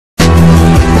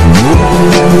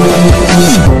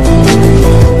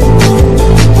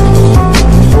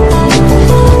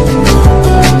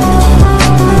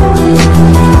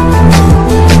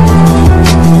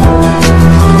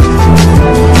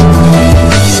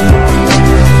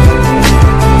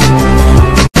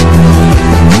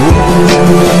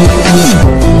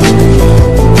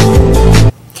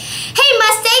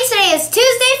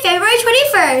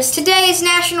Today is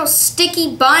National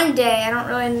Sticky Bun Day. I don't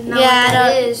really know what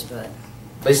that is, but...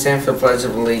 Please stand for the Pledge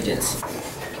of Allegiance.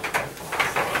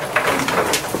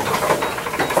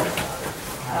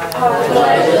 I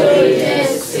pledge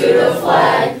allegiance to the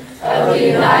flag of the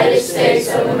United States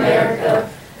of America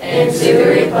and to the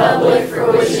republic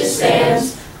for which it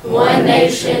stands, one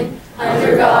nation,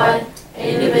 under God,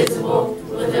 indivisible,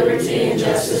 with liberty and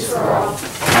justice for all.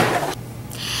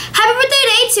 Happy birthday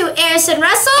to Addison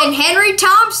Russell and Henry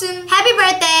Thompson. Happy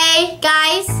birthday,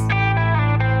 guys.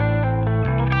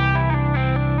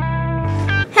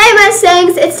 Hey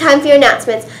Mustangs, it's time for your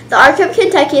announcements. The Arc of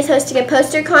Kentucky is hosting a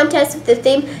poster contest with the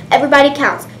theme Everybody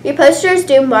Counts. Your poster is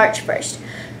due March 1st.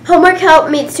 Homework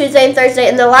help meets Tuesday and Thursday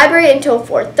in the library until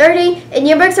 4:30, and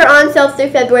yearbooks are on sale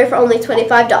through February for only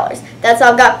 $25. That's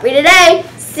all I've got for you today.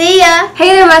 See ya! Hey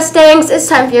there Mustangs, it's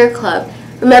time for your club.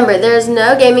 Remember, there is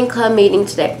no gaming club meeting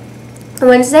today.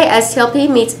 Wednesday, STLP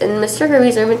meets in Mr.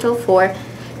 Ruby's room until 4.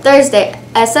 Thursday,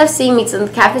 SFC meets in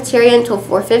the cafeteria until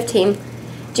 4:15.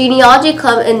 Genealogy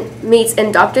Club meets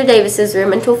in Dr. Davis's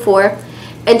room until 4.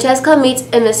 And Chess Club meets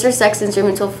in Mr. Sexton's room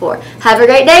until 4. Have a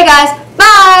great day, guys.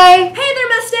 Bye! Hey there,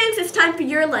 Mustangs. It's time for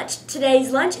your lunch. Today's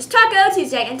lunch is Taco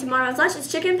Tuesday, and tomorrow's lunch is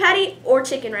chicken patty or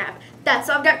chicken wrap. That's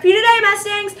all I've got for you today,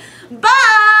 Mustangs.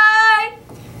 Bye!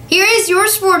 Here is your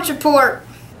sports report.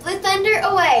 Blue Thunder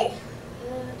away.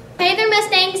 Hey there,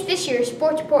 Mustangs. This year's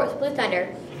sports report with Blue Thunder.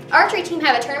 Archery team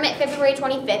have a tournament February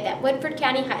 25th at Woodford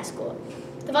County High School.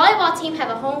 The volleyball team have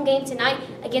a home game tonight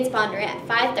against Bondurant at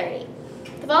 5:30.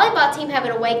 The volleyball team have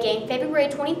an away game February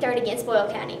 23rd against Boyle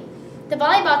County. The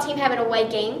volleyball team have an away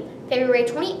game February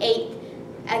 28th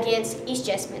against East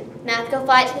Jessamine. Now let's go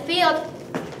fly it to the field.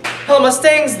 Hello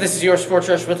Mustangs, this is your Sports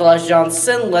Rush with Elijah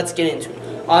Johnson. Let's get into it.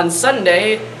 On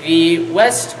Sunday, the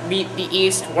West beat the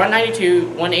East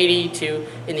 192-182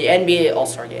 in the NBA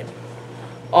All-Star Game.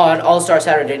 On All-Star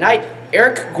Saturday night,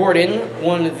 Eric Gordon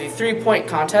won the three-point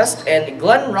contest and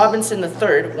Glenn Robinson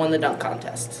III won the dunk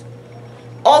contest.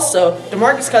 Also,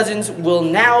 DeMarcus Cousins will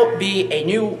now be a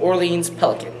New Orleans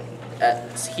Pelican,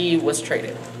 as he was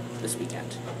traded this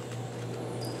weekend.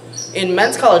 In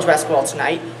men's college basketball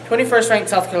tonight, 21st ranked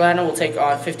South Carolina will take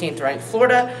on 15th ranked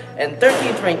Florida, and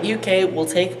 13th ranked UK will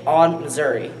take on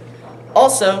Missouri.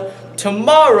 Also,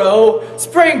 tomorrow,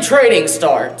 spring training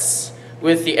starts,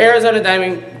 with the Arizona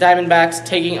Diamondbacks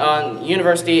taking on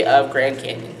University of Grand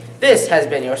Canyon. This has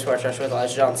been your Sports Rush with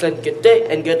Elijah Johnson. Good day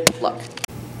and good luck.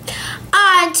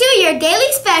 On to your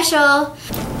daily special.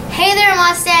 Hey there,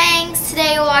 Mustangs.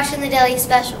 Today we're watching the daily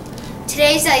special.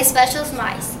 Today's daily special is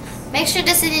mice. Make sure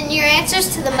to send in your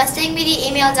answers to the Mustang Media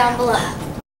email down below.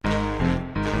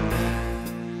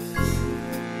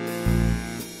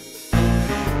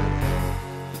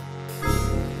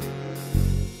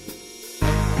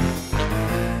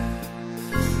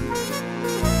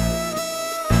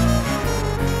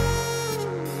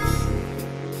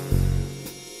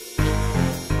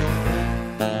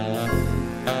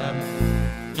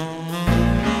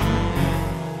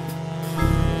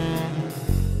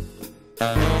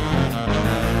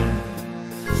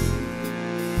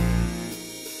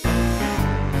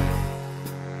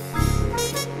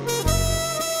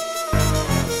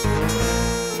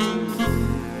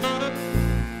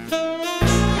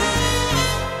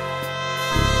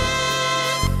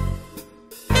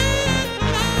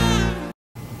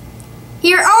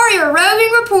 Here are your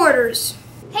roving reporters.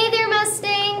 Hey there,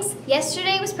 Mustangs!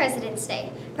 Yesterday was President's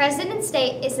Day. President's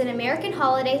Day is an American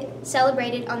holiday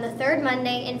celebrated on the third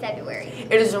Monday in February.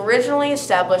 It was originally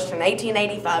established in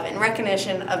 1885 in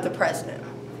recognition of the President.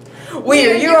 We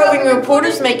are your roving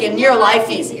reporters making your life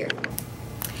easier.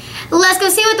 Let's go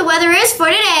see what the weather is for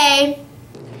today.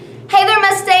 Hey there,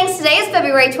 Mustangs. Today is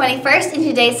February 21st, and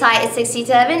today's high is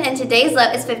 67, and today's low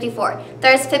is 54.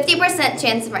 There's 50%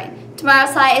 chance of rain.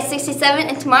 Tomorrow's high is 67,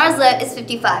 and tomorrow's low is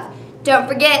 55. Don't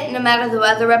forget, no matter the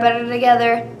weather, we're better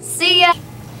together. See ya!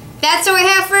 That's what we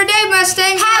have for today,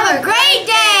 Mustangs. Have a great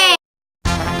day!